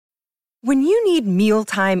When you need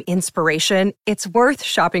mealtime inspiration, it's worth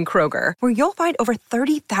shopping Kroger, where you'll find over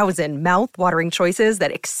 30,000 mouth-watering choices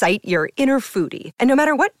that excite your inner foodie. And no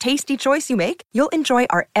matter what tasty choice you make, you'll enjoy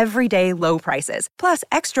our everyday low prices, plus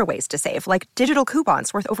extra ways to save, like digital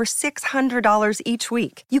coupons worth over $600 each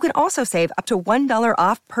week. You can also save up to $1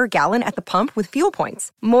 off per gallon at the pump with fuel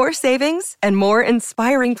points. More savings and more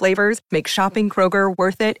inspiring flavors make shopping Kroger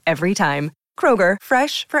worth it every time. Kroger,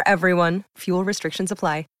 fresh for everyone. Fuel restrictions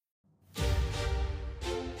apply.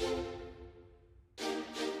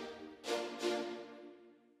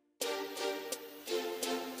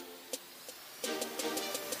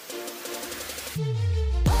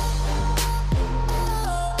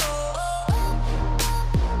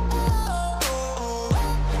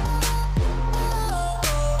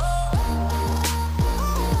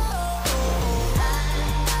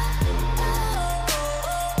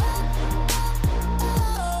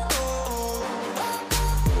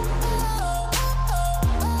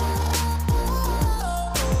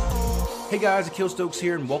 Hey guys, Akil Stokes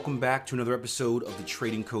here, and welcome back to another episode of the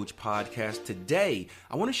Trading Coach Podcast. Today,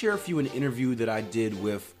 I want to share with you an interview that I did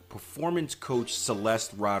with performance coach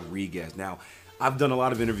Celeste Rodriguez. Now, I've done a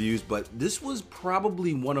lot of interviews, but this was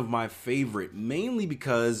probably one of my favorite, mainly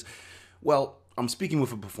because, well, I'm speaking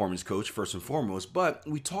with a performance coach first and foremost, but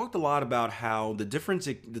we talked a lot about how the different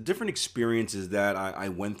experiences that I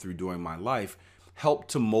went through during my life helped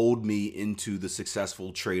to mold me into the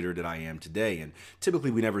successful trader that I am today. And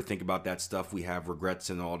typically we never think about that stuff. We have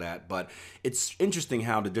regrets and all that, but it's interesting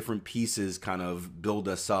how the different pieces kind of build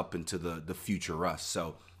us up into the future us.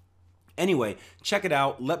 So anyway, check it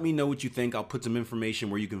out. Let me know what you think. I'll put some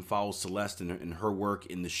information where you can follow Celeste and her work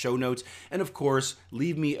in the show notes. And of course,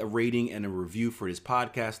 leave me a rating and a review for this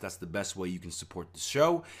podcast. That's the best way you can support the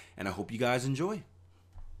show. And I hope you guys enjoy.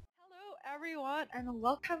 Everyone, and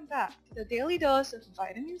welcome back to the Daily Dose of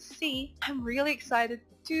Vitamin C. I'm really excited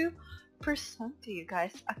to present to you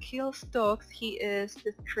guys Akil Stokes. He is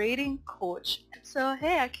the trading coach. So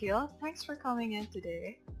hey Akil, thanks for coming in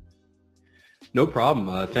today. No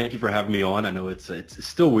problem. Thank you for having me on. I know it's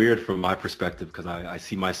still weird from my perspective because I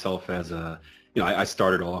see myself as I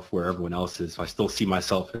started off where everyone else is. So I still see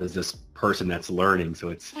myself as this person that's learning. So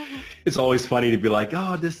it's always funny to be like,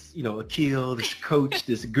 oh, this, Akil, this coach,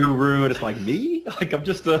 this guru, and it's like me. Like I'm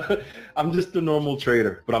just a normal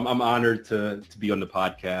trader. But I'm honored to be on the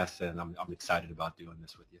podcast, and I'm excited about doing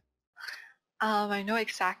this with you. I know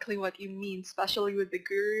exactly what you mean, especially with the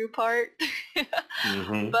guru part.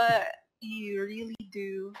 Mm-hmm. But you really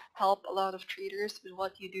do help a lot of traders with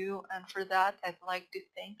what you do, and for that I'd like to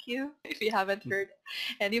thank you. If you haven't heard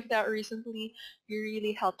any of that recently, you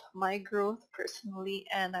really helped my growth personally,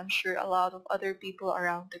 and I'm sure a lot of other people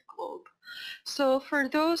around the globe. So for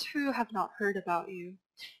those who have not heard about you,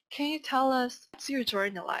 can you tell us what's your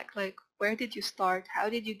journey like? Like, where did you start? How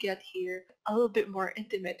did you get here? A little bit more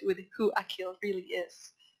intimate with who Akil really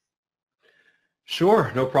is.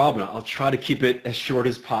 Sure, no problem. I'll try to keep it as short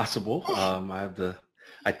as possible.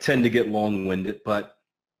 I tend to get long-winded, but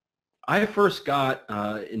I first got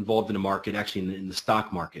involved in the market, actually in the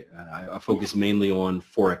stock market. I focus mainly on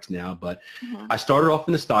Forex now, but I started off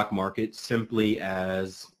in the stock market simply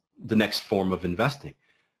as the next form of investing.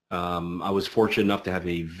 I was fortunate enough to have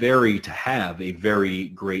a very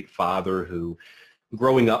great father who,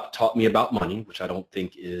 growing up, taught me about money, which I don't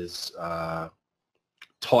think is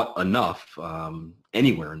taught enough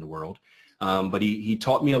anywhere in the world. But he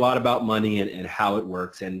taught me a lot about money and how it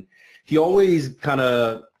works. And he always kind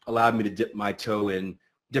of allowed me to dip my toe in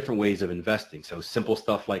different ways of investing. So simple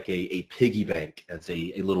stuff like a piggy bank as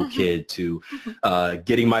a little kid, to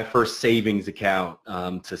getting my first savings account,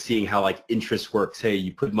 to seeing how like interest works. Hey,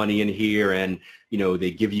 you put money in here and,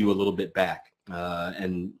 they give you a little bit back.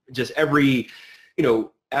 And just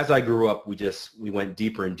as I grew up, we went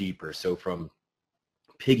deeper and deeper. So from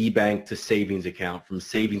piggy bank to savings account, from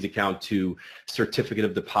savings account to certificate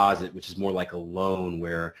of deposit, which is more like a loan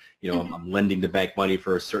where, I'm lending the bank money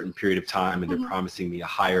for a certain period of time and they're promising me a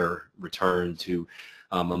higher return, to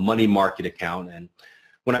a money market account. And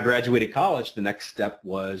when I graduated college, the next step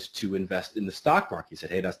was to invest in the stock market. He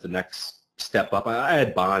said, hey, that's the next step up. I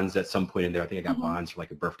had bonds at some point in there. I think I got bonds for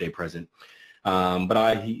like a birthday present.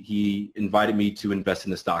 But he invited me to invest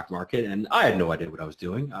in the stock market, and I had no idea what I was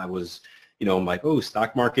doing. I was I'm like, oh,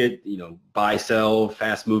 stock market, buy, sell,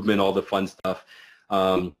 fast movement, all the fun stuff.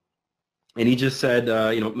 And he just said,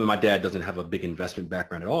 my dad doesn't have a big investment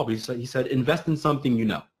background at all, but he said, invest in something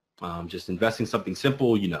just investing something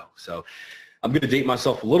simple, So I'm going to date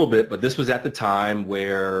myself a little bit, but this was at the time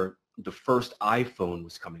where the first iPhone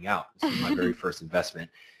was coming out. This was my very first investment.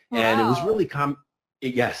 Wow. And it was really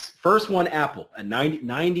Yes, first one, Apple, at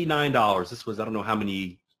 $99. This was, I don't know how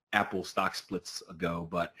many Apple stock splits ago,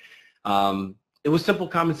 but it was simple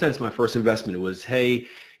common sense. My first investment, it was, hey,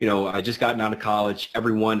 I just gotten out of college.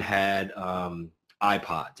 Everyone had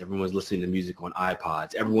iPods. Everyone was listening to music on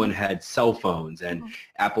iPods. Everyone had cell phones, and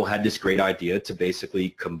Apple had this great idea to basically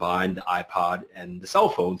combine the iPod and the cell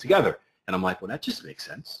phone together. And I'm like, well, that just makes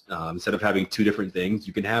sense. Instead of having two different things,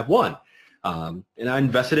 you can have one. And I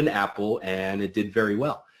invested in Apple, and it did very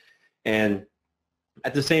well. And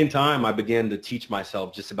at the same time, I began to teach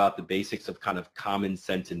myself just about the basics of kind of common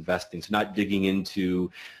sense investing. So not digging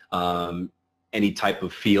into any type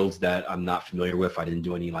of fields that I'm not familiar with. I didn't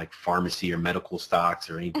do any like pharmacy or medical stocks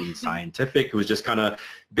or anything scientific. It was just kind of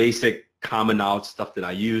basic common knowledge stuff that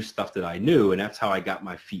I used, stuff that I knew, and that's how I got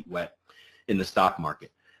my feet wet in the stock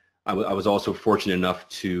market. I was also fortunate enough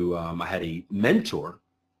to, I had a mentor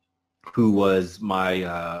who was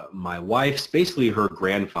my wife's, basically her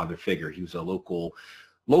grandfather figure. He was a local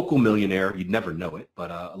millionaire. You'd never know it,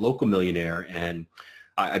 but a local millionaire. And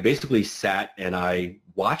I basically sat and I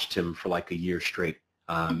watched him for like a year straight.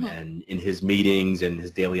 And in his meetings and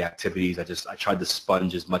his daily activities, I tried to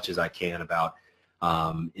sponge as much as I can about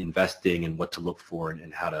investing and what to look for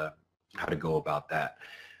and how to go about that.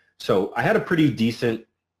 So I had a pretty decent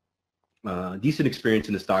experience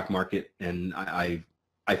in the stock market, and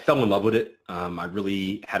I fell in love with it. I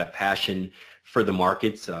really had a passion for the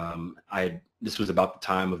markets. This was about the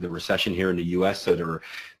time of the recession here in the U.S., so there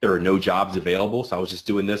were no jobs available. So I was just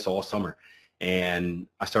doing this all summer, and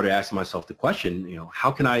I started asking myself the question,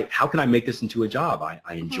 how can I make this into a job?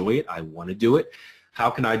 I enjoy it. I want to do it.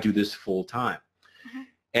 How can I do this full time?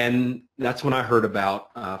 And that's when I heard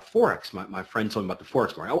about Forex. My friend told me about the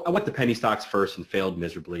Forex market. I went to penny stocks first and failed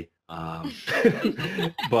miserably.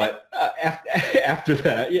 But after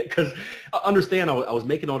that, because understand, I was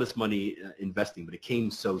making all this money investing, but it came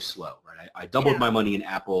so slow, right? I doubled my money in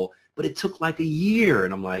Apple, but it took like a year.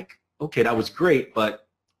 And I'm like, okay, that was great, but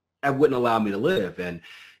that wouldn't allow me to live. And,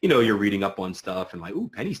 you're reading up on stuff and like, ooh,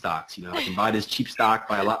 penny stocks, I can buy this cheap stock,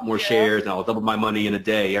 buy a lot more shares, and I'll double my money in a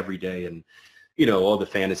day, every day. And, all the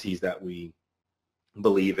fantasies that we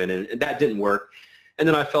believe in, and that didn't work. And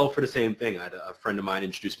then I fell for the same thing. I had a friend of mine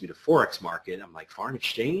introduced me to Forex market. I'm like, foreign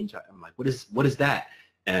exchange? I'm like, what is that?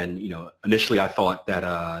 And, initially I thought that,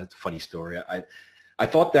 it's a funny story. I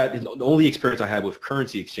thought that the only experience I had with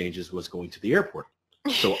currency exchanges was going to the airport.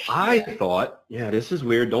 So I thought, this is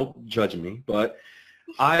weird, don't judge me, but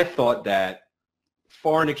I thought that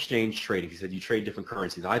foreign exchange trading, he said you trade different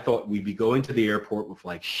currencies. I thought we'd be going to the airport with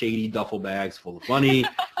like shady duffel bags full of money,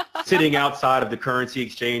 sitting outside of the currency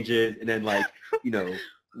exchanges, and then like,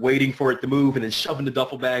 waiting for it to move, and then shoving the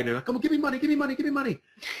duffel bag, and they're like, come on, give me money, give me money, give me money.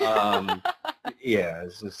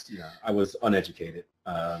 It's just, I was uneducated.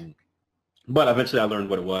 But eventually I learned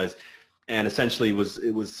what it was. And essentially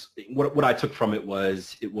it was what I took from it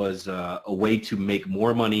was a way to make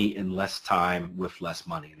more money in less time with less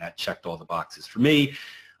money. And that checked all the boxes for me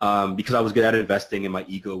because I was good at investing and my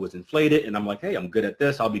ego was inflated. And I'm like, hey, I'm good at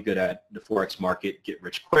this. I'll be good at the Forex market, get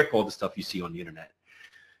rich quick, all the stuff you see on the internet.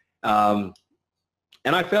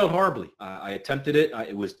 And I failed horribly. I attempted it.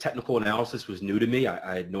 It was technical analysis was new to me.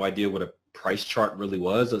 I had no idea what a price chart really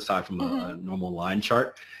was aside from a normal line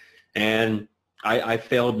chart. And I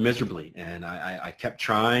failed miserably, and I kept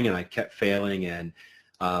trying and I kept failing, and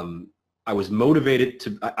I was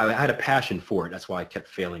motivated I had a passion for it. That's why I kept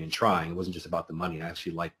failing and trying. It wasn't just about the money. I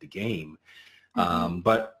actually liked the game.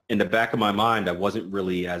 But in the back of my mind, I wasn't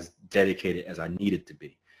really as dedicated as I needed to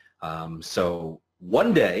be. So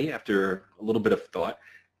one day, after a little bit of thought,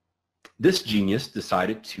 this genius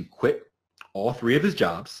decided to quit all three of his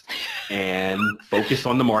jobs and focus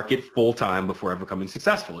on the market full time before ever becoming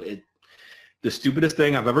successful. The stupidest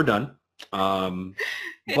thing I've ever done.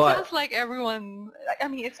 It sounds like everyone. I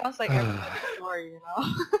mean, it sounds like everyone's story,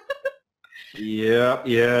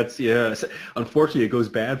 It's unfortunately it goes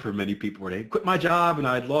bad for many people. Where they quit my job and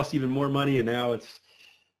I'd lost even more money, and now it's.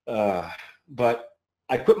 But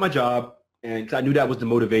I quit my job, and 'cause I knew that was the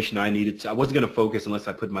motivation I needed. I wasn't going to focus unless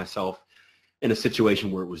I put myself in a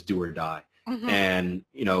situation where it was do or die. And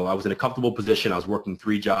I was in a comfortable position. I was working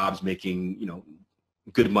 3 jobs, making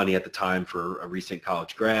good money at the time for a recent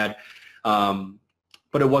college grad,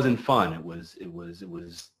 but it wasn't fun. It was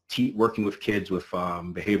working with kids with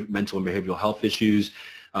mental and behavioral health issues,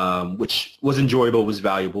 which was enjoyable, was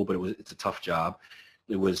valuable, but it's a tough job.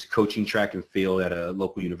 It was coaching track and field at a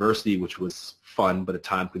local university, which was fun but a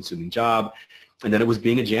time-consuming job. And then it was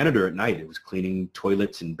being a janitor at night. It was cleaning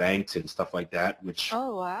toilets and banks and stuff like that, which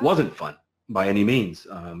wasn't fun by any means.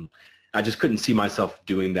 I just couldn't see myself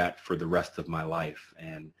doing that for the rest of my life.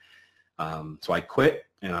 And So I quit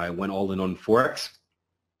and I went all in on Forex,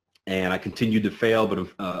 and I continued to fail, but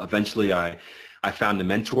eventually I found a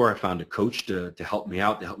mentor, I found a coach to help me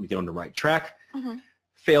out, to help me get on the right track. Mm-hmm.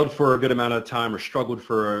 Failed for a good amount of time, or struggled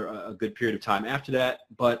for a good period of time after that,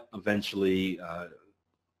 but eventually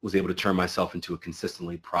was able to turn myself into a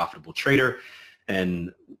consistently profitable trader.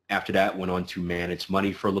 And after that, went on to manage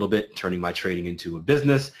money for a little bit, turning my trading into a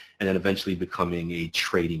business, and then eventually becoming a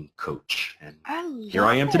trading coach. And here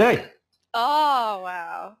I am today. Oh,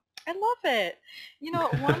 wow. I love it. You know,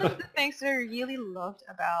 one of the things that I really loved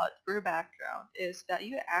about your background is that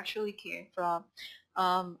you actually came from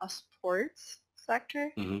a sports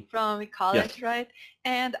sector, Mm-hmm. from college, Yes. right?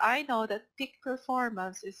 And I know that peak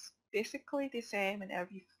performance is basically the same in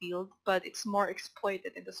every field, but it's more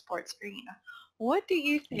exploited in the sports arena. What do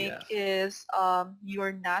you think Yes. is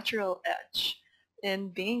your natural edge in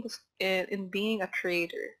being a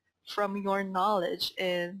trader from your knowledge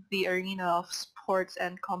in the arena of sports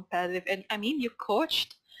and competitive? And I mean, you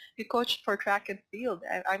coached for track and field,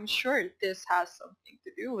 and I'm sure this has something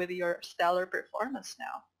to do with your stellar performance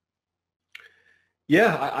now.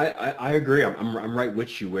 Yeah, I agree. I'm right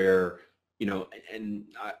with you where, and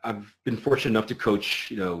I've been fortunate enough to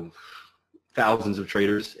coach, thousands of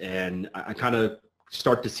traders, and I kind of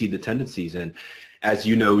start to see the tendencies. And as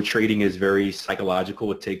you know, trading is very psychological.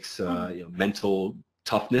 It takes mental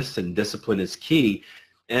toughness, and discipline is key.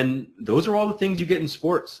 And those are all the things you get in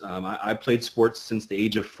sports. I played sports since the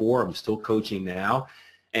age of 4. I'm still coaching now.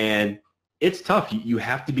 And it's tough. You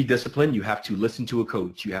have to be disciplined. You have to listen to a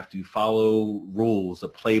coach. You have to follow rules, a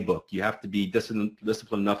playbook. You have to be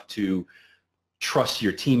disciplined enough to trust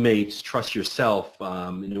your teammates, trust yourself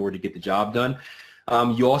in order to get the job done.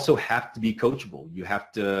 You also have to be coachable. You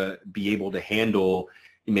have to be able to handle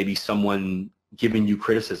maybe someone giving you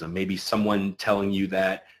criticism, maybe someone telling you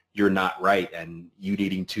that you're not right and you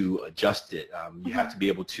needing to adjust it. You have to be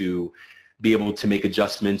able to make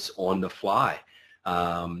adjustments on the fly.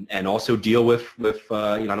 And also deal with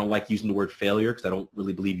I don't like using the word failure because I don't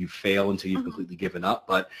really believe you fail until you've completely given up,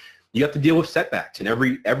 but you have to deal with setbacks. In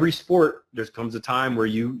every sport, there comes a time where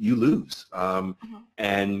you lose.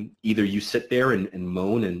 And either you sit there and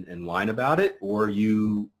moan and whine about it, or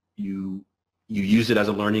you use it as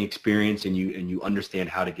a learning experience and you understand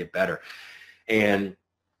how to get better. And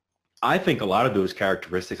I think a lot of those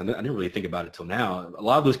characteristics, I didn't really think about it till now, a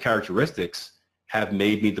lot of those characteristics have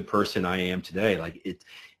made me the person I am today. Like it,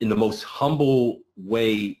 in the most humble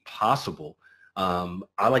way possible.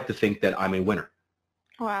 I like to think that I'm a winner.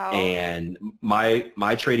 Wow. And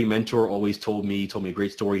my trading mentor always told me a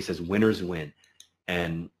great story. He says, winners win.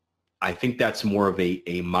 And I think that's more of a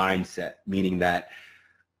mindset, meaning that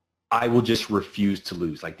I will just refuse to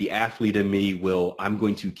lose. Like the athlete in me I'm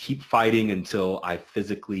going to keep fighting until I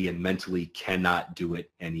physically and mentally cannot do it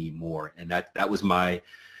anymore. And that was my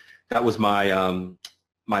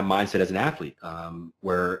my mindset as an athlete,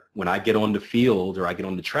 where when I get on the field or I get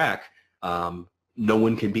on the track, no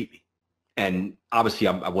one can beat me. And obviously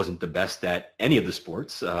I wasn't the best at any of the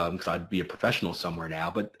sports because I'd be a professional somewhere now,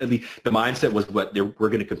 but at least the mindset was we're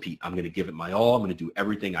going to compete. I'm going to give it my all. I'm going to do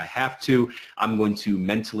everything I have to. I'm going to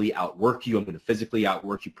mentally outwork you. I'm going to physically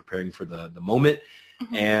outwork you, preparing for the moment.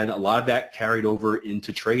 And a lot of that carried over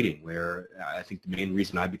into trading, where I think the main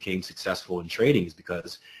reason I became successful in trading is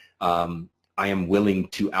because I am willing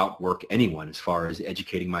to outwork anyone as far as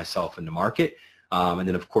educating myself in the market. And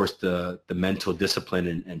then, of course, the mental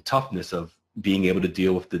discipline and toughness of being able to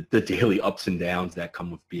deal with the daily ups and downs that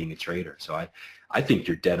come with being a trader. So I think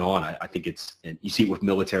you're dead on. I think and you see it with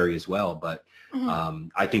military as well, but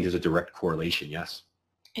I think there's a direct correlation, yes.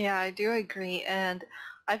 Yeah, I do agree. And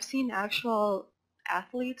I've seen actual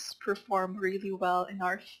athletes perform really well in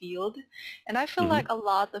our field. And I feel like a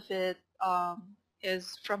lot of it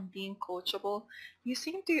is from being coachable. You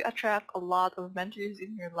seem to attract a lot of mentors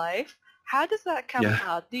in your life. How does that come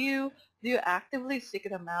out? Do you actively seek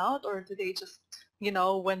them out, or do they just,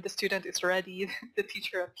 when the student is ready, the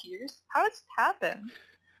teacher appears? How does it happen?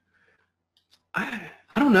 I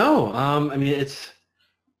don't know. I mean,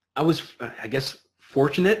 I was, I guess,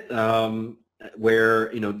 fortunate where,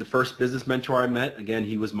 the first business mentor I met, again,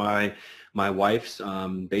 he was my wife's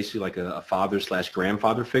basically like a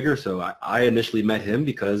father/grandfather figure. So I initially met him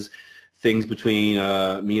because things between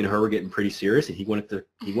me and her were getting pretty serious, and he wanted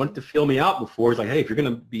to feel me out before. He's like, hey, if you're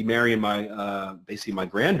going to be marrying my basically my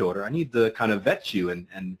granddaughter, I need to kind of vet you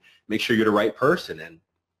and make sure you're the right person. And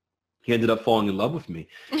he ended up falling in love with me.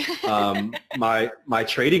 My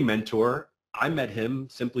trading mentor, I met him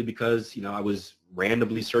simply because I was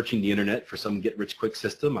randomly searching the internet for some get-rich-quick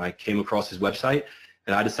system. I came across his website,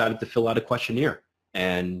 and I decided to fill out a questionnaire.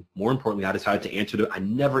 And more importantly, I decided to I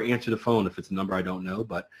never answer the phone if it's a number I don't know,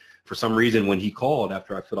 but for some reason when he called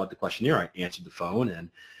after I filled out the questionnaire, I answered the phone, and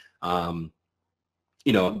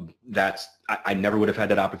you know, I never would have had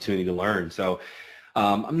that opportunity to learn. So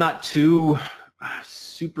I'm not too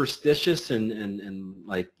superstitious and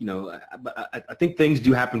like, you know, I think things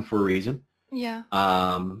do happen for a reason. Yeah.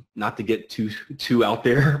 Not to get too out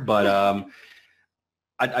there, but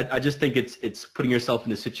I just think it's putting yourself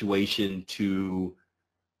in a situation to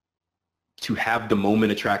have the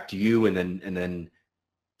moment attract you, and then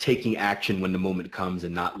taking action when the moment comes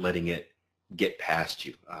and not letting it get past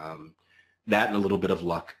you. That and a little bit of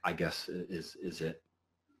luck, I guess, is it.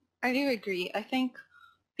 I do agree. I think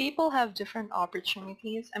people have different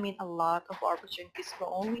opportunities. I mean, a lot of opportunities, but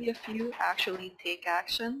only a few actually take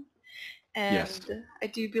action. And Yes. I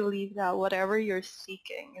do believe that whatever you're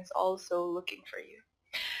seeking is also looking for you.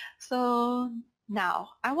 So now,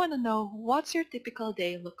 I want to know, what's your typical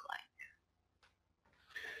day look like?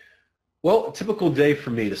 Well, a typical day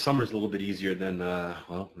for me, the summer's a little bit easier than,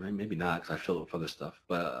 well, maybe not because I fill it with other stuff,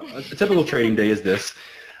 but a typical trading day is this.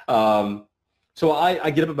 So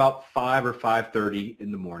I get up about 5 or 5:30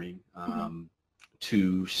 in the morning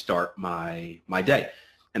to start my day.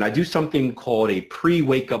 And I do something called a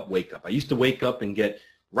pre-wake up wake up. I used to wake up and get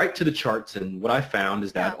right to the charts, and what I found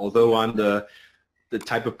is that although I'm the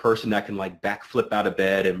type of person that can like backflip out of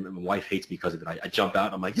bed, and my wife hates me because of it. I jump out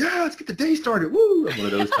and I'm like, yeah, let's get the day started. Woo! I'm one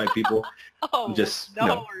of those type people. Oh, I'm just, no, you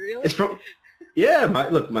know, really? it's from, yeah,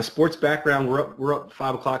 my sports background, we're up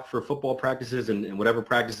 5 o'clock for football practices and whatever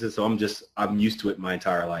practices. So I'm used to it my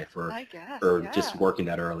entire life, or just working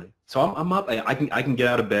that early. So I'm up. I can get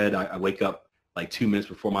out of bed. I wake up like 2 minutes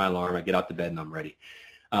before my alarm. I get out the bed and I'm ready.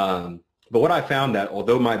 But what I found that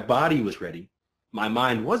although my body was ready, my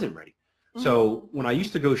mind wasn't ready. So when I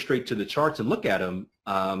used to go straight to the charts and look at them,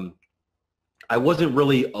 I wasn't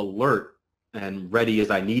really alert and ready as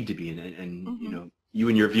I need to be. And you know, you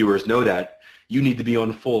and your viewers know that you need to be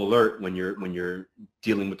on full alert when you're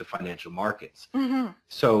dealing with the financial markets.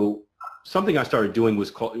 So something I started doing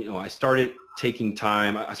was I started taking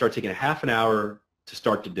a half an hour to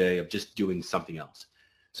start the day of just doing something else.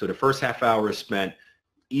 So the first half hour is spent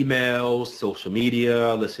emails, social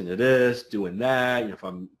media, listening to this, doing that. You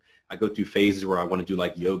know, I go through phases where I want to do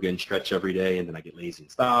like yoga and stretch every day, and then I get lazy and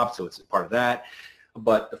stop, so it's a part of that.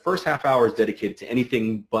 But the first half hour is dedicated to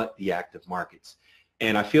anything but the active markets.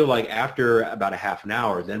 And I feel like after about a half an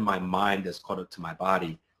hour, then my mind has caught up to my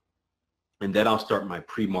body, and then I'll start my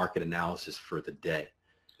pre-market analysis for the day.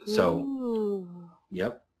 So,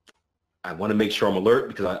 yep. I want to make sure I'm alert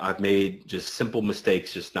because I've made just simple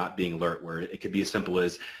mistakes just not being alert, where it could be as simple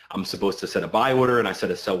as I'm supposed to set a buy order and I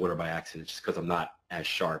set a sell order by accident just because I'm not as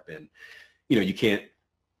sharp. And you know, you can't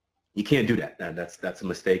do that. That's a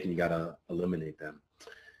mistake, and you got to eliminate them.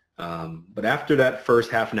 But after that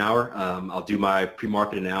first half an hour, I'll do my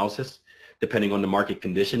pre-market analysis. Depending on the market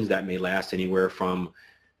conditions, that may last anywhere from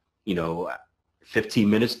 15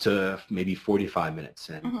 minutes to maybe 45 minutes.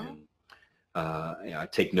 And I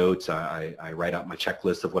take notes. I write out my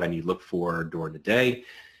checklist of what I need to look for during the day.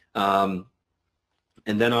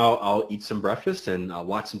 And then I'll eat some breakfast and I'll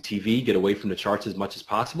watch some TV, get away from the charts as much as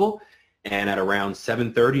possible. And at around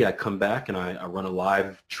 7:30, I come back and I run a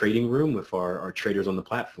live trading room with our traders on the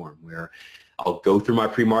platform, where I'll go through my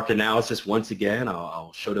pre-market analysis once again.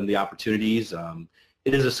 I'll show them the opportunities.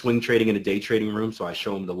 It is a swing trading and a day trading room, so I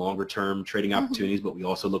show them the longer-term trading opportunities, but we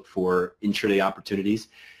also look for intraday opportunities.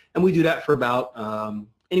 And we do that for about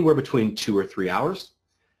anywhere between 2 or 3 hours.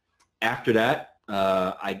 After that,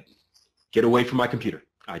 I get away from my computer.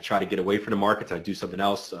 I try to get away from the markets. I do something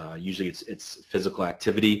else. Usually it's physical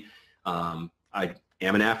activity. I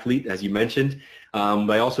am an athlete, as you mentioned, but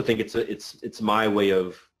I also think it's my way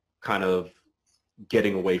of kind of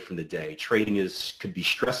getting away from the day. Trading could be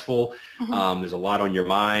stressful. There's a lot on your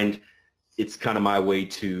mind. It's kind of my way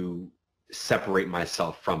to separate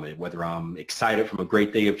myself from it, whether I'm excited from a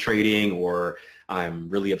great day of trading or I'm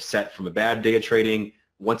really upset from a bad day of trading.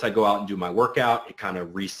 Once I go out and do my workout, it kind of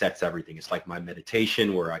resets everything. It's like my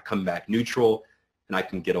meditation, where I come back neutral and I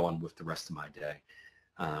can get on with the rest of my day.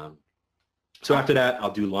 So after that,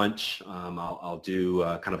 I'll do lunch. I'll do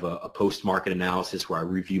kind of a post-market analysis where I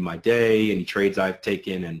review my day, any trades I've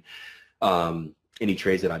taken, and any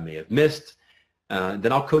trades that I may have missed.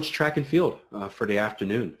 Then I'll coach track and field for the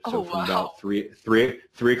afternoon. So from about 3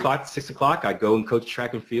 o'clock to 6 o'clock, I go and coach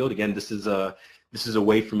track and field. Again, this is a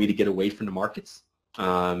way for me to get away from the markets,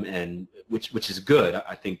 and which is good.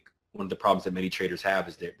 I think one of the problems that many traders have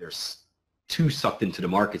is they're too sucked into the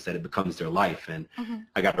markets that it becomes their life. And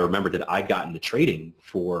I got to remember that I got into trading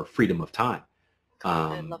for freedom of time.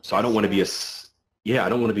 So I don't want to be yeah, I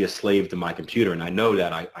don't want to be a slave to my computer, and I know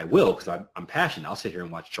that I will because I'm passionate. I'll sit here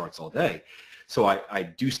and watch charts all day. So I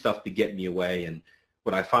do stuff to get me away, and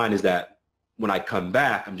what I find is that when I come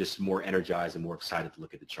back, I'm just more energized and more excited to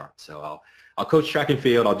look at the chart. So I'll coach track and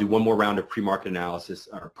field. I'll do one more round of pre-market analysis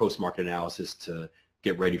or post-market analysis to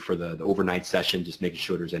get ready for the overnight session, just making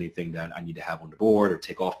sure there's anything that I need to have on the board or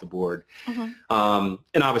take off the board.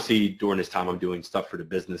 And obviously during this time I'm doing stuff for the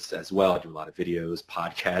business as well. I do a lot of videos,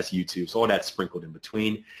 podcasts, YouTube, so all that's sprinkled in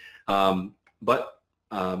between. But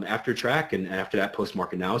after track and after that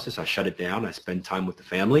post-market analysis, I shut it down. I spend time with the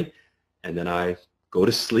family, and then I go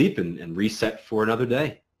to sleep and reset for another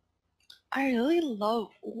day. I really love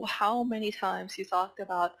how many times you talked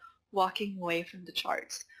about walking away from the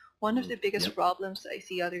charts. One of the biggest problems I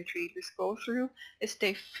see other traders go through is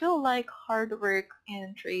they feel like hard work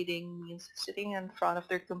in trading means sitting in front of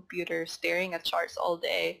their computer staring at charts all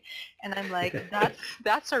day. And I'm like,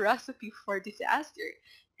 that's a recipe for disaster.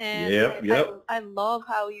 And I love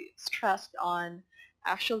how you stressed on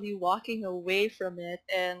actually walking away from it.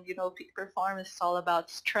 And, you know, peak performance is all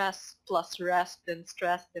about stress plus rest and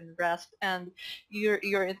stress and rest. And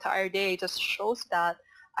your entire day just shows that.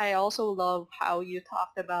 I also love how you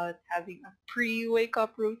talked about having a pre-wake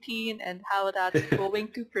up routine and how that's going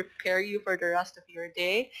to prepare you for the rest of your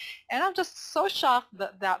day. And I'm just so shocked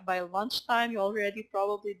that by lunchtime you already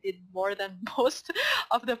probably did more than most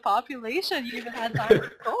of the population you even had time to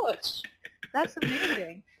coach. That's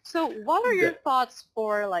amazing. So what are your thoughts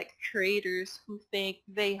for like traders who think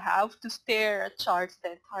they have to stare at charts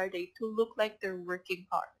the entire day to look like they're working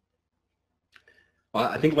hard? Well,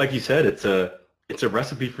 I think like you said, it's a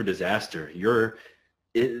recipe for disaster.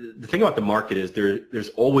 The thing about the market is there's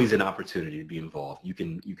always an opportunity to be involved. You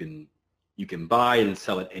can buy and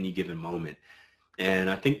sell at any given moment. And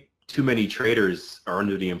I think too many traders are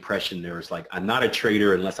under the impression there's like, I'm not a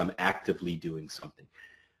trader unless I'm actively doing something.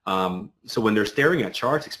 So when they're staring at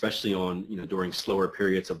charts, especially on, you know, during slower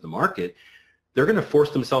periods of the market, they're going to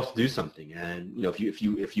force themselves to do something. And, you know, if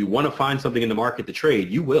you want to find something in the market to trade,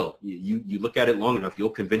 you will. You look at it long enough, you'll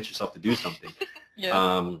convince yourself to do something.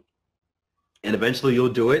 And eventually you'll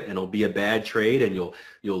do it, and it'll be a bad trade, and you'll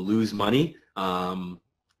lose money.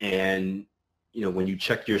 And you know, when you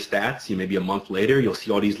check your stats, maybe a month later, you'll see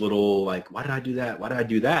all these little like, why did I do that? Why did I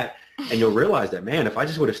do that? And you'll realize that, man, if I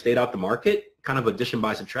just would have stayed out the market, kind of addition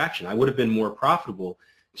by subtraction, I would have been more profitable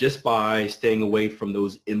just by staying away from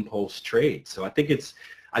those impulse trades. So I think it's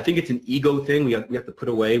an ego thing. We have to put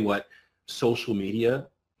away what social media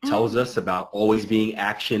tells us about always being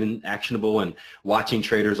actionable and watching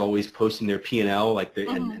traders always posting their P&L like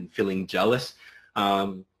and feeling jealous.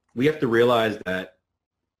 We have to realize that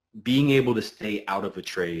being able to stay out of a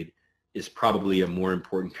trade is probably a more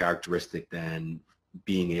important characteristic than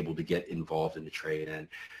being able to get involved in the trade. And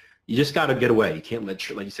you just got to get away. You can't let,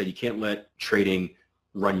 like you said, you can't let trading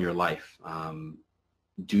run your life.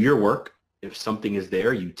 Do your work. If something is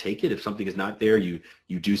there, you take it. If something is not there, you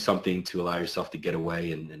do something to allow yourself to get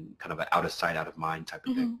away and kind of an out of sight, out of mind type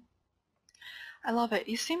of thing. I love it.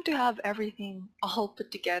 You seem to have everything all put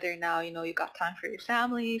together now. You know, you got time for your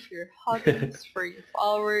family, for your hobbies, for your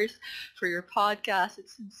followers, for your podcast.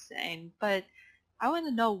 It's insane. But I want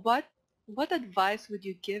to know, what advice would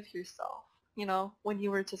you give yourself, you know, when you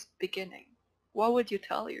were just beginning? What would you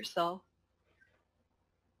tell yourself?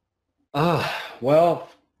 Well,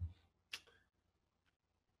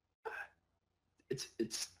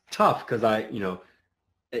 it's tough because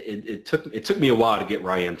it took me a while to get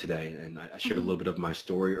where I am today, and I shared a little bit of my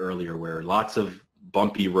story earlier, where lots of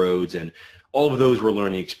bumpy roads, and all of those were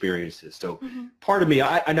learning experiences. So part of me,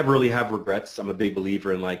 I never really have regrets. I'm a big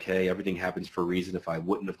believer in like, hey, everything happens for a reason. If I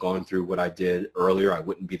wouldn't have gone through what I did earlier, I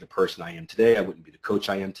wouldn't be the person I am today. I wouldn't be the coach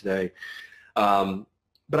I am today. But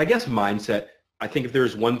I guess mindset, I think if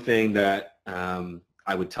there's one thing that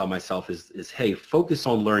I would tell myself is, hey, focus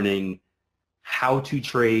on learning how to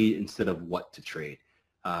trade instead of what to trade.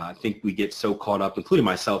 I think we get so caught up, including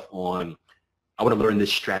myself, on I want to learn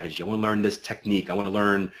this strategy. I want to learn this technique. I want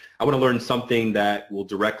to learn something that will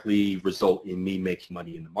directly result in me making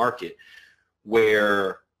money in the market.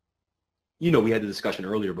 Where, you know, we had the discussion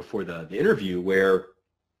earlier before the interview where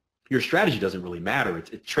your strategy doesn't really matter.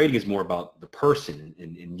 Trading is more about the person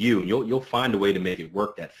and you. And you'll find a way to make it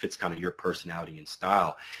work that fits kind of your personality and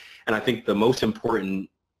style. And I think the most important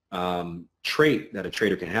trait that a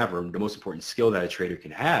trader can have, or the most important skill that a trader can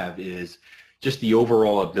have, is just the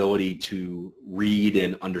overall ability to read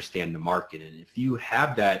and understand the market. And if you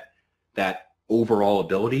have that overall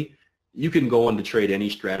ability, you can go on to trade any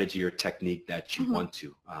strategy or technique that you want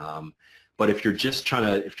to. But if you're just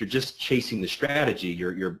chasing the strategy,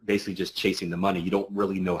 you're basically just chasing the money. You don't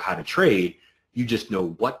really know how to trade. you just know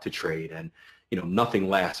what to trade, and nothing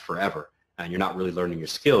lasts forever, and you're not really learning your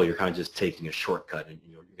skill. You're kind of just taking a shortcut, and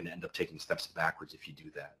you're going to end up taking steps backwards if you do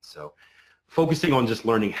that. So focusing on just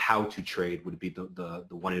learning how to trade would be the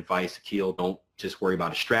one advice, Akil. Don't just worry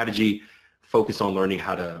about a strategy. Focus on learning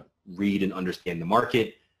how to read and understand the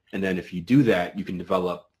market, and then if you do that, you can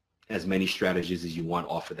develop as many strategies as you want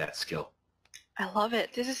off of that skill. I love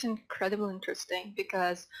it. This is incredibly interesting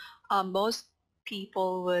because most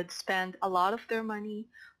people would spend a lot of their money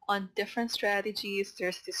on different strategies.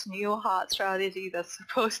 There's this new hot strategy that's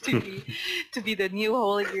supposed to be the new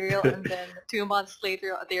holy grail, and then 2 months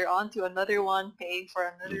later they're on to another one, paying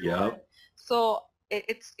for another one. So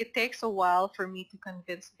it takes a while for me to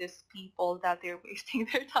convince these people that they're wasting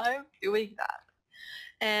their time doing that.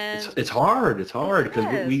 And it's hard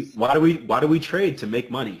because why do we trade? To make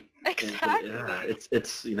money. Exactly.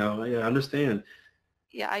 I understand.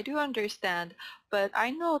 Yeah, I do understand, but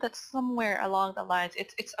I know that somewhere along the lines,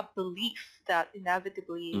 it's a belief that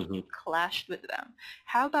inevitably clashed with them.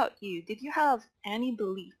 How about you? Did you have any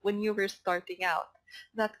belief when you were starting out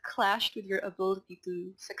that clashed with your ability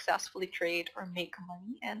to successfully trade or make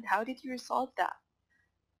money, and how did you resolve that?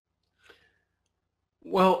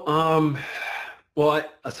 Well,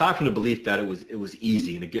 aside from the belief that it was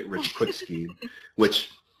easy and a get rich quick scheme, which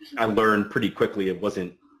I learned pretty quickly it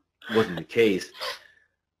wasn't the case.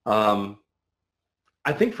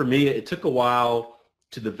 I think for me it took a while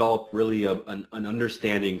to develop really an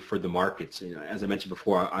understanding for the markets. As I mentioned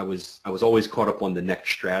before, I was always caught up on the next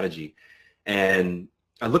strategy, and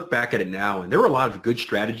I look back at it now, and there were a lot of good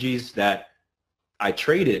strategies that I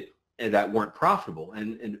traded and that weren't profitable,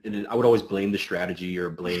 and I would always blame the strategy or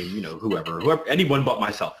blame whoever, anyone but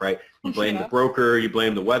myself, right? You blame the broker, you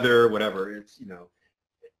blame the weather, whatever. It's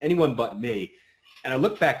anyone but me. And I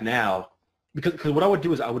look back now, because what I would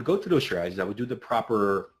do is I would go through those strategies, I would do the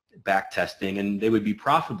proper back testing, and they would be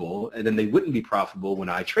profitable, and then they wouldn't be profitable when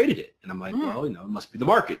I traded it. And I'm like, well, it must be the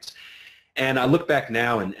markets. And I look back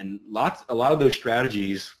now, and a lot of those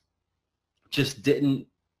strategies just didn't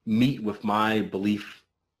meet with my belief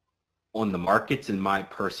on the markets and my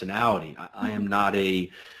personality. I am not I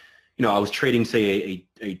was trading, say,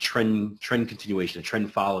 a trend continuation, a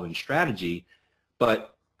trend following strategy,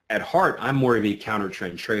 but at heart, I'm more of a counter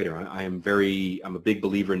trend trader. I'm a big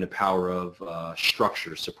believer in the power of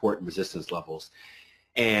structure, support and resistance levels.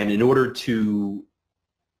 And in order to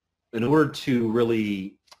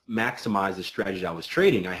really maximize the strategy I was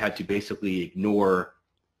trading, I had to basically ignore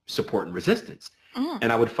support and resistance.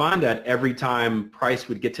 And I would find that every time price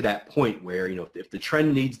would get to that point where, if the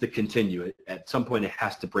trend needs to continue, at some point it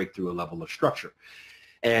has to break through a level of structure.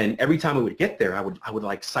 And every time it would get there, I would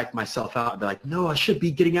like psych myself out and be like, no, I should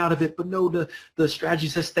be getting out of it, but no, the strategy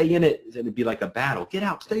says stay in it. And it'd be like a battle. Get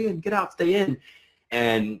out, stay in, get out, stay in.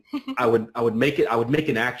 And I would make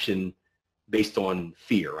an action based on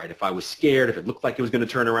fear, right? If I was scared, if it looked like it was going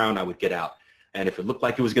to turn around, I would get out. And if it looked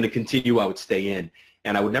like it was going to continue, I would stay in.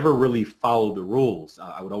 And I would never really follow the rules.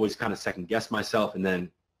 I would always kind of second guess myself, and then,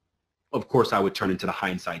 of course, I would turn into the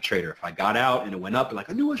hindsight trader. If I got out and it went up, and like,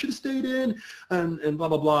 I knew I should have stayed in, and blah,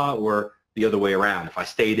 blah, blah, or the other way around. If I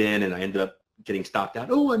stayed in and I ended up getting stopped out,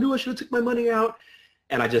 oh, I knew I should have took my money out.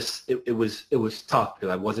 And it was tough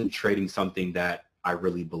because I wasn't trading something that I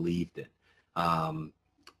really believed in.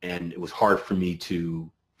 And it was hard for me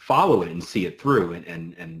to follow it and see it through.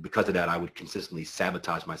 And because of that, I would consistently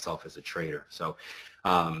sabotage myself as a trader. So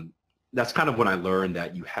that's kind of when I learned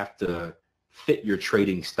that you have to fit your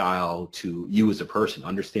trading style to you as a person,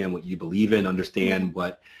 understand what you believe in, understand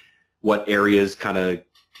what areas kind of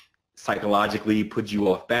psychologically put you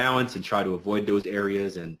off balance, and try to avoid those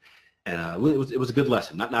areas. And it was a good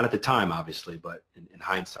lesson. Not at the time, obviously, but in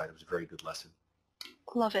hindsight, it was a very good lesson.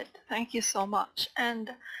 Love it. Thank you so much. And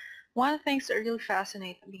one of the things that really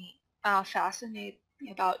fascinate me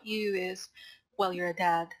about you is, well, you're a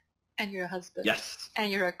dad, and you're a husband, yes,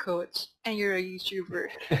 and you're a coach, and you're a YouTuber.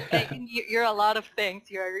 And you're a lot of things.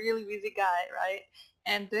 You're a really busy guy, right?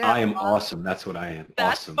 And I am awesome. That's what I am.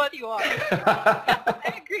 That's awesome. What you are.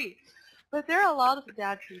 I agree. But there are a lot of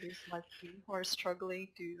dad traders like you who are struggling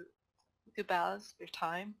to balance their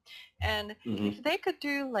time. And if they could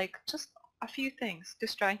do like just a few things to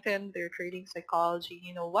strengthen their trading psychology,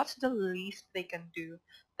 what's the least they can do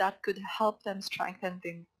that could help them strengthen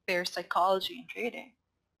their psychology in trading?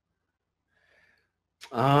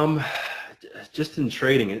 Just in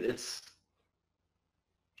trading, it's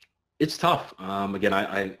tough. Again,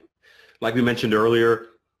 I like we mentioned earlier,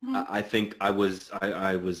 I think I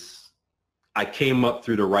came up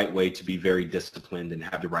through the right way to be very disciplined and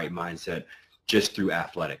have the right mindset just through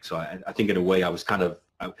athletics. So I think in a way I was kind of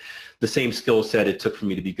the same skill set it took for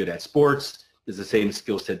me to be good at sports, is the same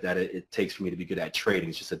skill set that it takes for me to be good at trading.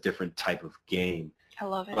 It's just a different type of game. I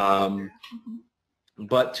love it.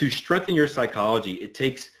 But to strengthen your psychology, it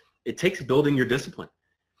takes building your discipline.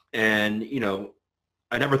 And, you know,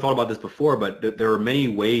 I never thought about this before, but there are many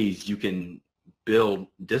ways you can build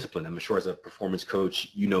discipline. I'm sure as a performance coach,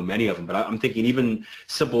 you know many of them, but I'm thinking even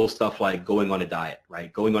simple stuff like going on a diet,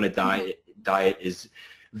 right? Going on a diet is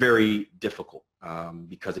very difficult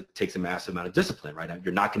because it takes a massive amount of discipline, right?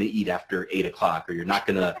 You're not going to eat after 8 o'clock, or you're not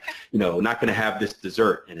going to, you know, not going to have this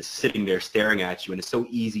dessert, and it's sitting there staring at you, and it's so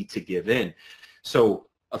easy to give in. So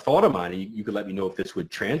a thought of mine, and you could let me know if this would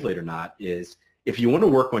translate or not, is if you want to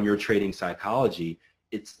work on your trading psychology,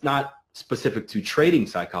 it's not specific to trading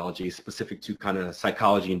psychology, it's specific to kind of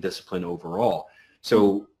psychology and discipline overall.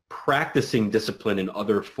 So practicing discipline in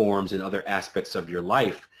other forms and other aspects of your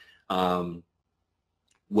life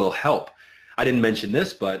will help. I didn't mention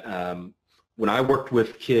this, but when I worked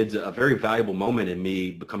with kids, a very valuable moment in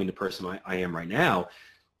me becoming the person I am right now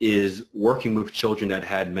is working with children that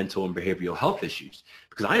had mental and behavioral health issues,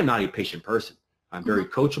 because I am not a patient person. I'm very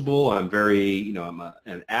coachable. I'm very, you know, I'm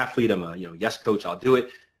an athlete. I'm a, you know, yes, coach, I'll do it,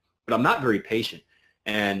 but I'm not very patient.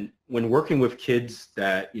 And when working with kids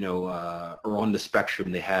that, you know, are on the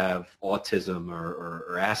spectrum, they have autism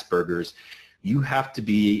or Asperger's, you have to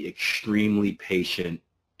be extremely patient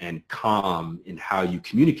and calm in how you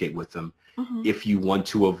communicate with them if you want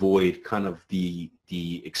to avoid kind of the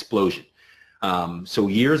explosion. So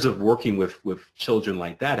years of working with children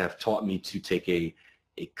like that have taught me to take a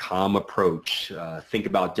calm approach, think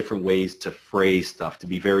about different ways to phrase stuff, to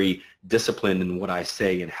be very disciplined in what I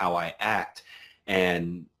say and how I act.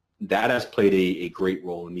 And that has played a great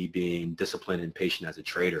role in me being disciplined and patient as a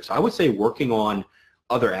trader. So I would say working on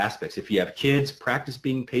other aspects. If you have kids, practice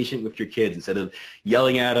being patient with your kids instead of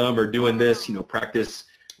yelling at them or doing this, you know, practice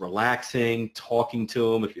relaxing, talking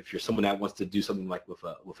to them. If you're someone that wants to do something like with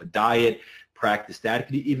a diet, practice that. It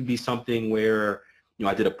could even be something where, you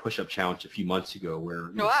know, I did a push-up challenge a few months ago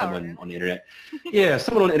where someone on the internet,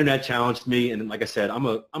 someone on the internet challenged me, and like I said, I'm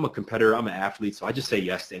a competitor, I'm an athlete, so I just say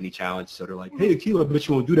yes to any challenge. So they're like, hey, Akil, I bet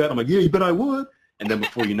you won't do that. I'm like, yeah, you bet I would. And then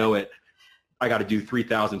before you know it, I got to do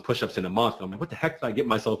 3,000 push-ups in a month. I'm like, what the heck did I get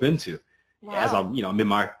myself into? Wow. As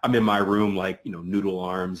I'm in my room, like, you know, noodle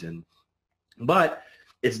arms, but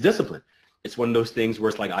it's discipline. It's one of those things where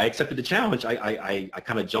it's like, I accepted the challenge. I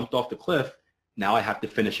kind of jumped off the cliff. Now I have to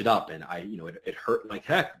finish it up, and it hurt like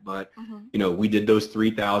heck, but you know, we did those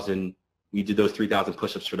 3,000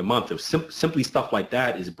 push-ups for the month. It was simply stuff like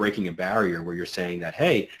that is breaking a barrier where you're saying that,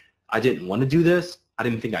 hey, I didn't want to do this. I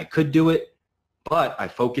didn't think I could do it, but I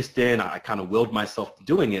focused in. I kind of willed myself to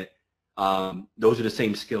doing it. Those are the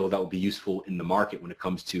same skills that will be useful in the market when it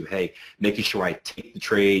comes to, hey, making sure I take the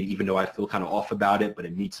trade even though I feel kind of off about it, but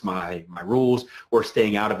it meets my rules, or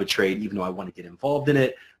staying out of a trade even though I want to get involved in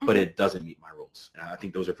it, but it doesn't meet my rules. I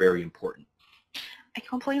think those are very important. I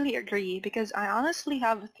completely agree, because I honestly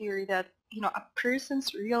have a theory that, you know, a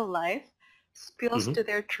person's real life spills to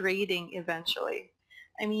their trading eventually.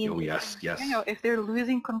 I mean, yes. you know, if they're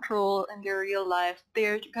losing control in their real life,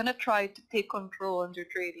 they're going to try to take control in their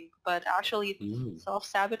trading, but actually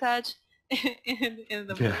self-sabotage in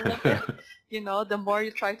the middle of it. You know, the more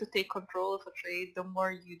you try to take control of a trade, the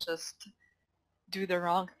more you just do the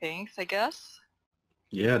wrong things, I guess.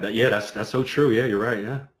 That's so true. Yeah, you're right.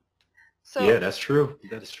 Yeah. So, yeah, that's true.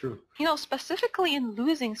 That is true. You know, specifically in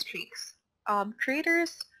losing streaks,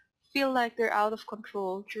 traders feel like they're out of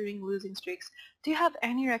control during losing streaks. Do you have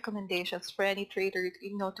any recommendations for any trader,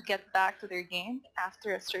 you know, to get back to their game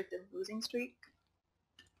after a certain losing streak?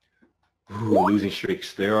 Ooh, losing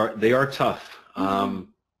streaks. They are tough.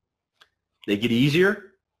 They get easier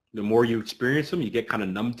the more you experience them. You get kind of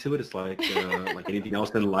numb to it. It's like anything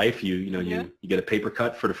else in life. You get a paper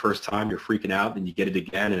cut for the first time, you're freaking out, then you get it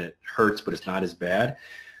again and it hurts, but it's not as bad.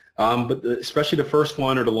 But especially the first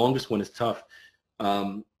one or the longest one is tough.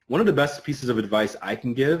 One of the best pieces of advice I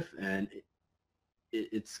can give, and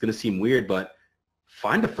it's going to seem weird, but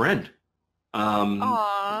find a friend.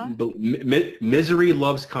 But misery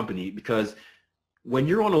loves company, because when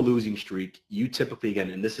you're on a losing streak, you typically,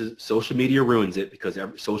 again, and this is, social media ruins it, because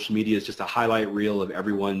social media is just a highlight reel of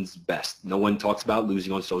everyone's best. No one talks about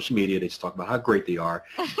losing on social media. They just talk about how great they are.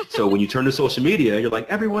 So when you turn to social media, you're like,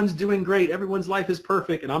 everyone's doing great. Everyone's life is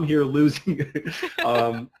perfect, and I'm here losing.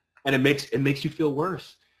 And it makes you feel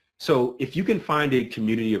worse. So if you can find a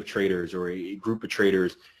community of traders or a group of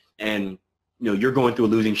traders, and you're going through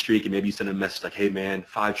a losing streak, and maybe you send a message like, hey man,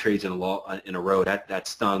 5 trades in a row, that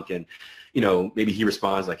stunk, and maybe he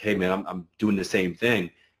responds like, hey man, I'm doing the same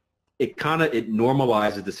thing. It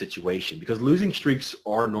normalizes the situation, because losing streaks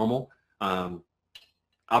are normal.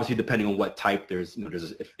 I obviously, depending on what type,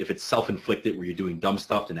 if it's self-inflicted where you're doing dumb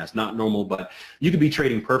stuff, then that's not normal. But you could be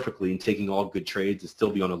trading perfectly and taking all good trades and still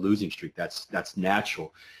be on a losing streak. That's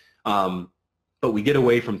natural. But we get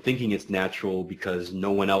away from thinking it's natural because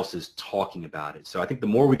no one else is talking about it. So I think the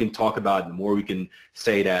more we can talk about it, the more we can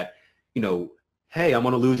say that, hey, I'm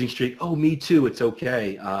on a losing streak. Oh, me too. It's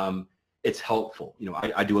okay. It's helpful.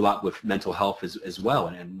 I do a lot with mental health as well.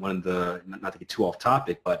 And one of the, not to get too off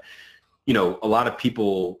topic, but a lot of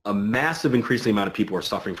people, a massive increasing amount of people are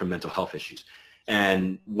suffering from mental health issues.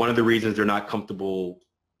 And one of the reasons they're not comfortable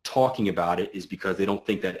talking about it is because they don't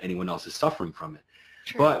think that anyone else is suffering from it.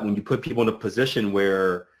 True. But when you put people in a position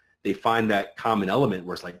where they find that common element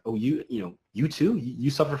where it's like, oh, you too, you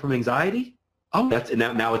suffer from anxiety? Oh,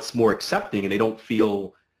 now it's more accepting and they don't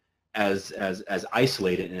feel as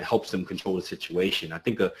isolated, and it helps them control the situation. I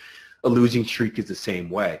think a losing streak is the same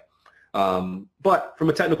way. But from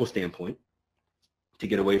a technical standpoint, to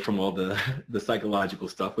get away from all the psychological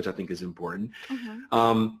stuff, which I think is important,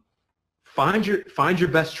 find your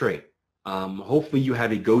best trade. Hopefully you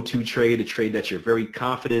have a go-to trade, a trade that you're very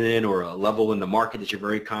confident in, or a level in the market that you're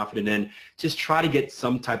very confident in. Just try to get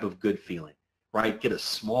some type of good feeling, right? Get a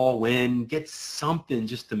small win, get something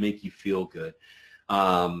just to make you feel good.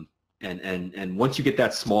 And once you get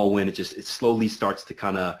that small win, it slowly starts to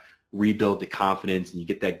kind of rebuild the confidence, and you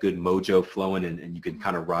get that good mojo flowing, and you can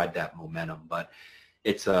kind of ride that momentum. But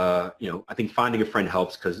it's I think finding a friend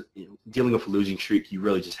helps, because dealing with a losing streak, you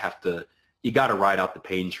really just you got to ride out the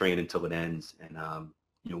pain train until it ends.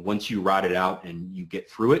 And once you ride it out and you get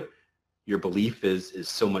through it, your belief is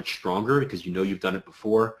so much stronger because you've done it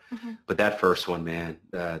before. But that first one, man,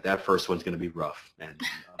 that first one's going to be rough. And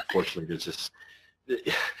unfortunately, there's just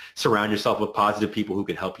surround yourself with positive people who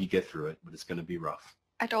can help you get through it, but it's going to be rough.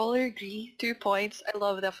 I totally agree. 2 points. I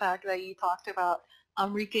love the fact that you talked about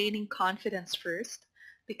regaining confidence first,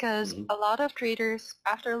 because a lot of traders,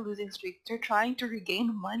 after a losing streak, they're trying to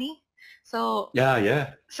regain money. So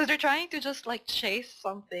So they're trying to just like chase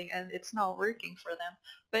something, and it's not working for them.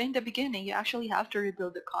 But in the beginning, you actually have to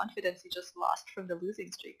rebuild the confidence you just lost from the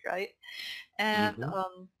losing streak, right? And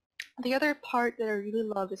the other part that I really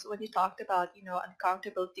love is when you talked about, an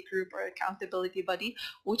accountability group or accountability buddy,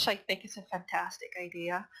 which I think is a fantastic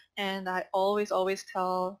idea. And I always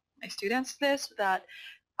tell my students this, that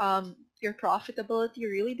your profitability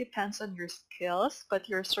really depends on your skills, but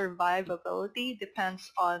your survivability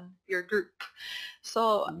depends on your group.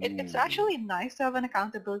 So it's actually nice to have an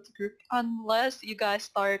accountability group, unless you guys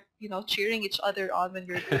start, cheering each other on when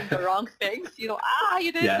you're doing the wrong things. You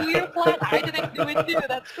didn't do your plan, I didn't do it too.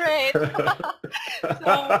 That's great.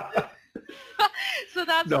 So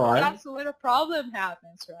that's when a problem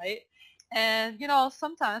happens, right? And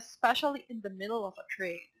sometimes, especially in the middle of a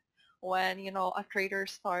trade, when a trader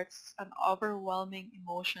starts an overwhelming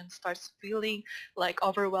emotion, starts feeling like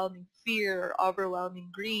overwhelming fear or overwhelming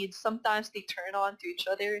greed, sometimes they turn on to each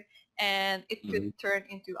other, and it could turn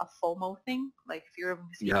into a FOMO thing, like fear of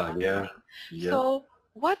missing out. So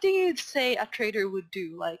what do you say a trader would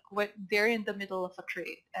do, like when they're in the middle of a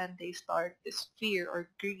trade and they start this fear or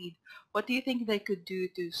greed? What do you think they could do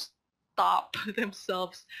to stop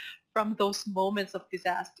themselves from those moments of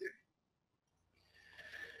disaster?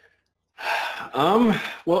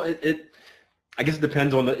 Well, I guess it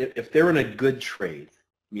depends on if they're in a good trade,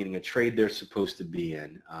 meaning a trade they're supposed to be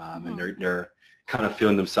in, and they're kind of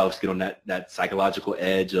feeling themselves get on that psychological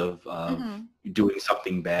edge of doing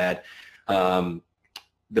something bad.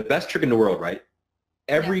 The best trick in the world, right?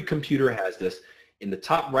 Every computer has this. In the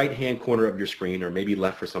top right-hand corner of your screen, or maybe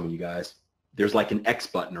left for some of you guys, there's like an X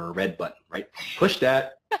button or a red button, right? Push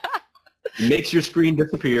that. It makes your screen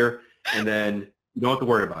disappear, and then you don't have to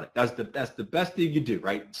worry about it. That's the best thing you do,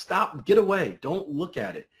 right? Stop, get away. Don't look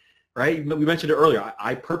at it, right? We mentioned it earlier.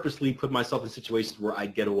 I purposely put myself in situations where I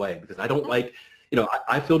get away because I don't like,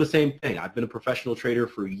 I feel the same thing. I've been a professional trader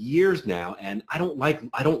for years now, and I don't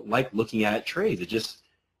like looking at trades.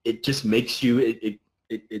 It just makes you,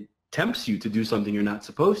 it tempts you to do something you're not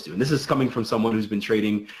supposed to. And this is coming from someone who's been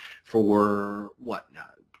trading for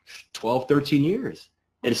 12, 13 years.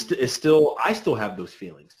 And I still have those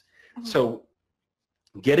feelings. So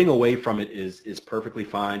getting away from it is perfectly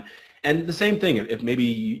fine. And the same thing, if maybe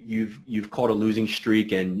you've caught a losing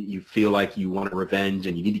streak and you feel like you want a revenge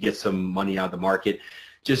and you need to get some money out of the market,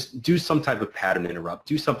 just do some type of pattern interrupt.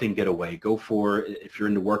 Do something, get away. If you're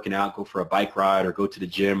into working out, go for a bike ride or go to the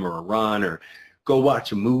gym or a run or go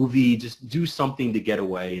watch a movie. Just do something to get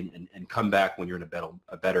away and come back when you're in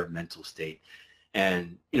a better mental state.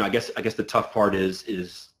 And I guess the tough part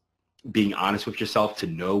is being honest with yourself to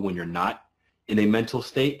know when you're not in a mental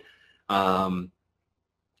state.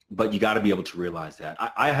 but you got to be able to realize that.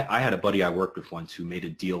 I had a buddy I worked with once who made a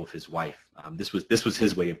deal with his wife. This was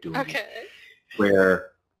his way of doing it,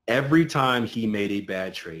 where every time he made a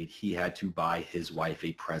bad trade, he had to buy his wife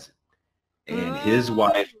a present. And his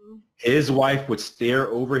wife would stare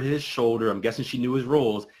over his shoulder. I'm guessing she knew his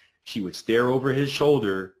rules. She would stare over his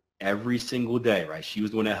shoulder every single day, right? She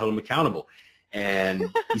was the one that held him accountable. And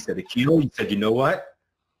he said, Akil, he said, you know what?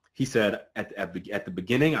 He said, at the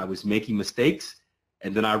beginning, I was making mistakes.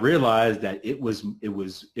 And then I realized that it was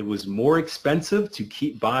more expensive to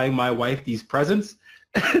keep buying my wife these presents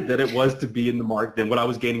than it was to be in the market, than what I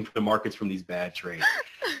was gaining from the markets from these bad trades.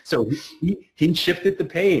 So he shifted the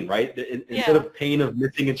pain, right? Instead of pain of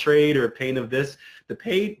missing a trade or pain of this, the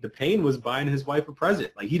pain was buying his wife a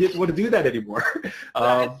present. Like, he didn't want to do that anymore.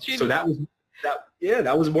 So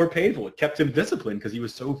that was more painful. It kept him disciplined because he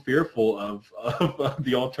was so fearful of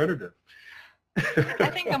the alternative. I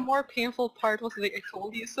think the more painful part was like, I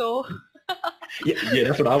told you so. yeah,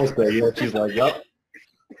 that's what I was saying. Yeah, she's like, yep.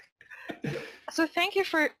 So thank you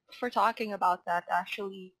for talking about that.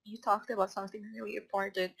 Actually, you talked about something really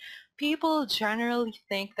important. People generally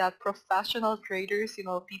think that professional traders,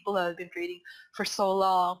 people who have been trading for so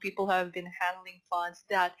long, people who have been handling funds,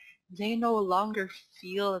 that they no longer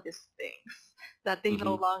feel these things, that they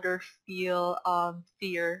no longer feel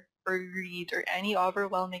fear or greed or any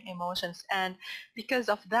overwhelming emotions. And because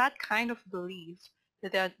of that kind of belief,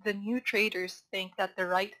 that the new traders think that the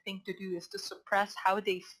right thing to do is to suppress how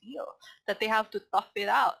they feel, that they have to tough it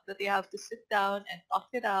out, that they have to sit down and tough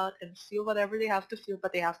it out and feel whatever they have to feel,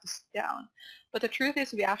 but they have to sit down. But the truth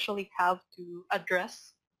is, we actually have to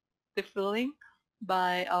address the feeling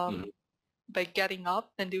by getting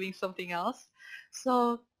up and doing something else.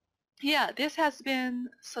 So yeah, this has been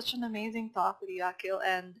such an amazing talk with you, Akil,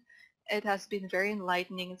 and it has been very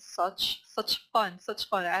enlightening. Such fun.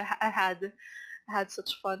 I had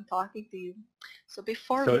such fun talking to you. So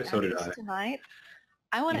before we end this tonight,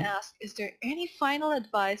 I want to ask, is there any final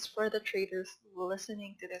advice for the traders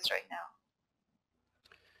listening to this right now?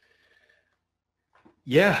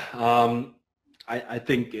 Yeah, I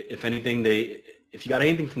think if anything, if you got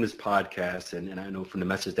anything from this podcast, and I know from the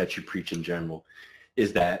message that you preach in general,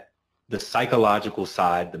 is that the psychological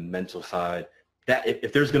side, the mental side, that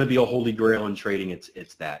if there's going to be a holy grail in trading, it's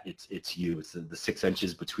you. It's the 6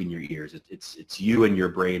 inches between your ears. It's you and your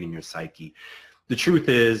brain and your psyche. The truth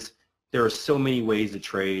is, there are so many ways to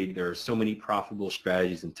trade. There are so many profitable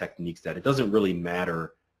strategies and techniques that it doesn't really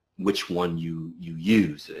matter which one you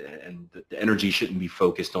use, and the energy shouldn't be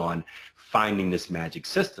focused on finding this magic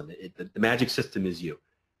system. The magic system is you.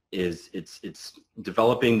 It's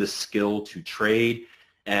developing the skill to trade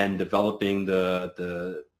and developing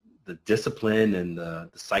the discipline and the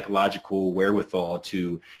psychological wherewithal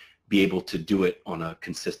to be able to do it on a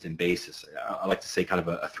consistent basis. I like to say kind of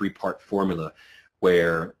a 3-part formula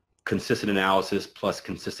where consistent analysis plus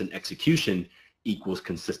consistent execution equals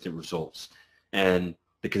consistent results. And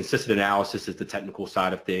the consistent analysis is the technical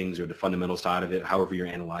side of things or the fundamental side of it, however you're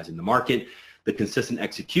analyzing the market. The consistent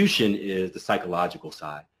execution is the psychological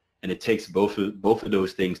side. And it takes both of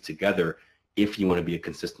those things together if you want to be a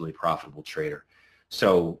consistently profitable trader.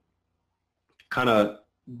 So kind of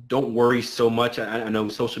don't worry so much. I know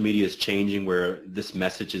social media is changing where this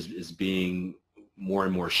message is being more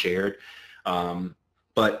and more shared.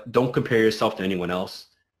 But don't compare yourself to anyone else.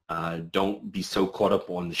 Don't be so caught up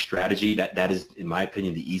on the strategy. That is, in my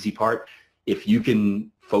opinion, the easy part. If you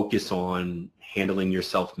can focus on handling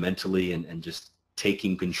yourself mentally and just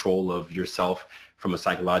taking control of yourself from a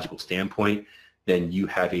psychological standpoint, then you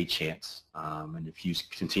have a chance. And if you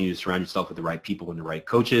continue to surround yourself with the right people and the right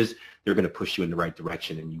coaches, they're going to push you in the right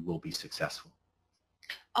direction and you will be successful.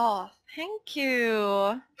 Oh, thank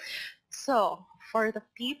you. So for the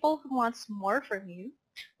people who wants more from you,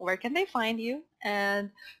 where can they find you? And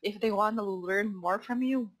if they want to learn more from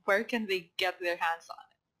you, where can they get their hands on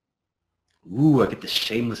it? Ooh, I get to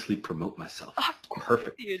shamelessly promote myself. Of course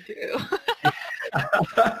Perfect. You do.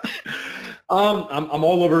 I'm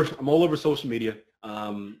all over social media.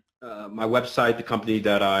 My website, the company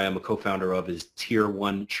that I am a co-founder of, is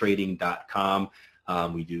tier1trading.com.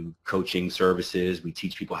 We do coaching services. We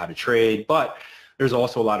teach people how to trade, but there's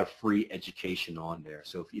also a lot of free education on there.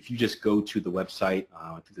 So if you just go to the website,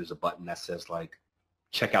 I think there's a button that says like,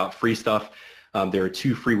 check out free stuff. There are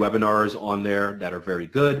 2 free webinars on there that are very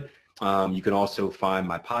good. You can also find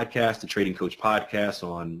my podcast, the Trading Coach Podcast,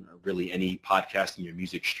 on really any podcasting or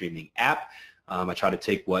music streaming app. I try to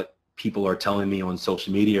take what people are telling me on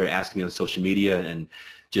social media or asking me on social media and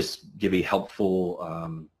just give a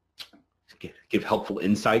helpful, helpful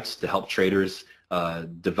insights to help traders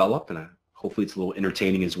develop. And I hopefully it's a little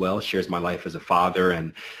entertaining as well. It shares my life as a father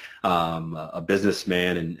and a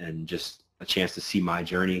businessman, and just a chance to see my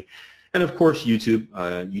journey. And of course, YouTube,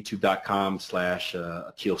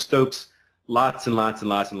 youtube.com/Akil Stokes. Lots and lots and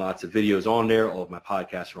lots and lots of videos on there. All of my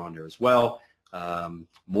podcasts are on there as well.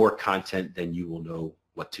 More content than you will know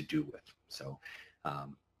what to do with. So,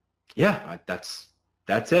 yeah, that's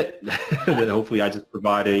it. Hopefully, I just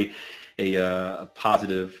provide a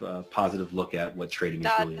positive look at what trading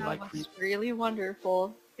is really like for you. That was really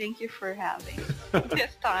wonderful. Thank you for having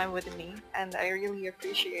this time with me, and I really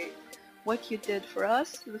appreciate what you did for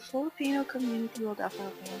us. The Filipino community will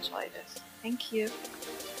definitely enjoy this. Thank you.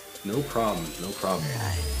 No problem. No problem.